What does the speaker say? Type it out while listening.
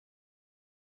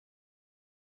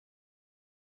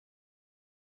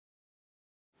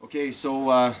Okay,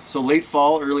 so late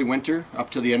fall, early winter, up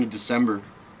to the end of December,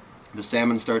 the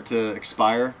salmon start to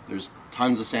expire. There's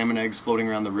tons of salmon eggs floating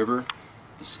around the river.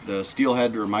 The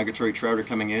steelhead or migratory trout are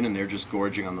coming in, and they're just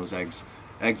gorging on those eggs.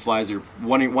 Egg flies are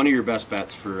one of your best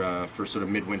bets for sort of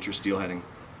midwinter steelheading.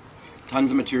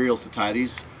 Tons of materials to tie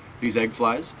these egg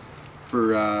flies.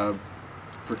 For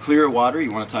clear water,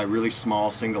 you want to tie really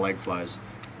small single egg flies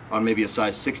on maybe a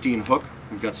size 16 hook.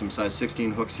 We've got some size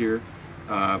 16 hooks here.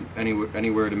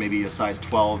 Anywhere to maybe a size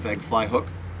 12 egg fly hook.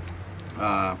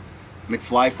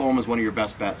 McFly Foam is one of your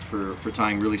best bets for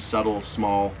tying really subtle,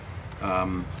 small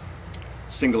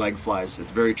single egg flies.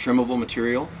 It's very trimmable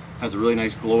material, has a really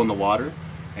nice glow in the water,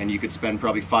 and you could spend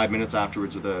probably 5 minutes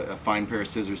afterwards with a fine pair of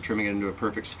scissors trimming it into a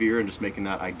perfect sphere and just making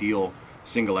that ideal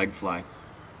single egg fly.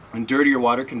 In dirtier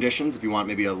water conditions, if you want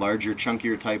maybe a larger,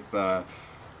 chunkier type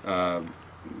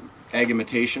egg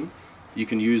imitation, you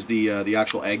can use the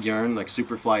actual egg yarn, like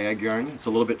Superfly egg yarn. It's a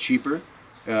little bit cheaper.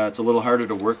 It's a little harder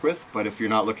to work with, but if you're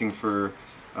not looking for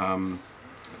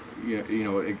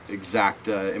exact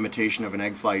imitation of an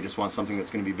egg fly, you just want something that's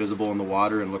going to be visible in the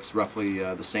water and looks roughly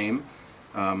the same,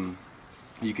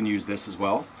 you can use this as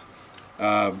well.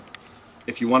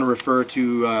 If you want to refer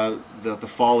to the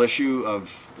fall issue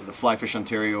of the Fly Fish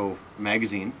Ontario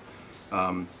magazine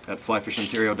at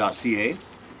flyfishontario.ca,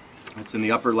 it's in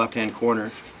the upper left-hand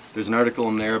corner. There's an article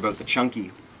in there about the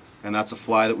chunky, and that's a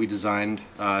fly that we designed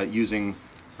using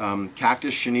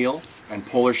cactus chenille and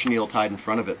polar chenille tied in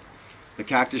front of it. The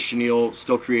cactus chenille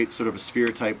still creates sort of a sphere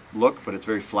type look, but it's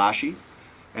very flashy,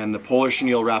 and the polar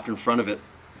chenille wrapped in front of it,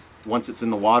 once it's in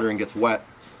the water and gets wet,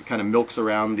 it kind of milks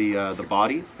around the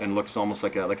body and looks almost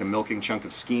like a milking chunk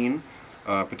of skein,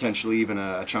 potentially even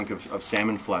a chunk of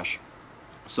salmon flesh.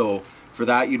 So for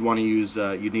that, you'd want to use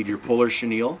you'd need your polar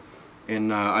chenille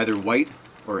in either white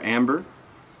or amber.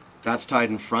 That's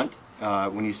tied in front.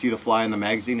 When you see the fly in the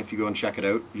magazine, if you go and check it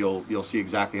out, you'll see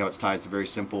exactly how it's tied. It's a very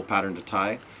simple pattern to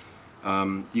tie.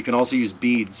 You can also use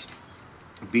beads,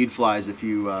 bead flies. If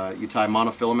you tie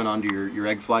monofilament onto your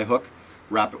egg fly hook,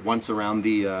 wrap it once around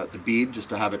the bead just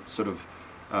to have it sort of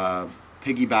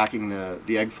piggybacking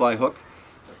the egg fly hook.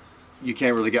 You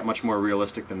can't really get much more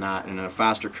realistic than that. And in a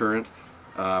faster current,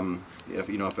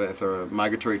 if a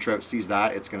migratory trout sees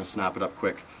that, it's going to snap it up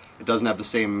quick. It doesn't have the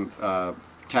same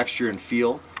texture and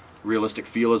feel, realistic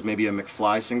feel as maybe a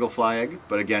McFly single fly egg,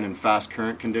 but again, in fast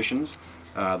current conditions,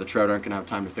 the trout aren't going to have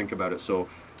time to think about it. So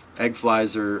egg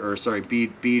flies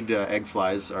bead egg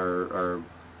flies are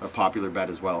a popular bet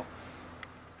as well.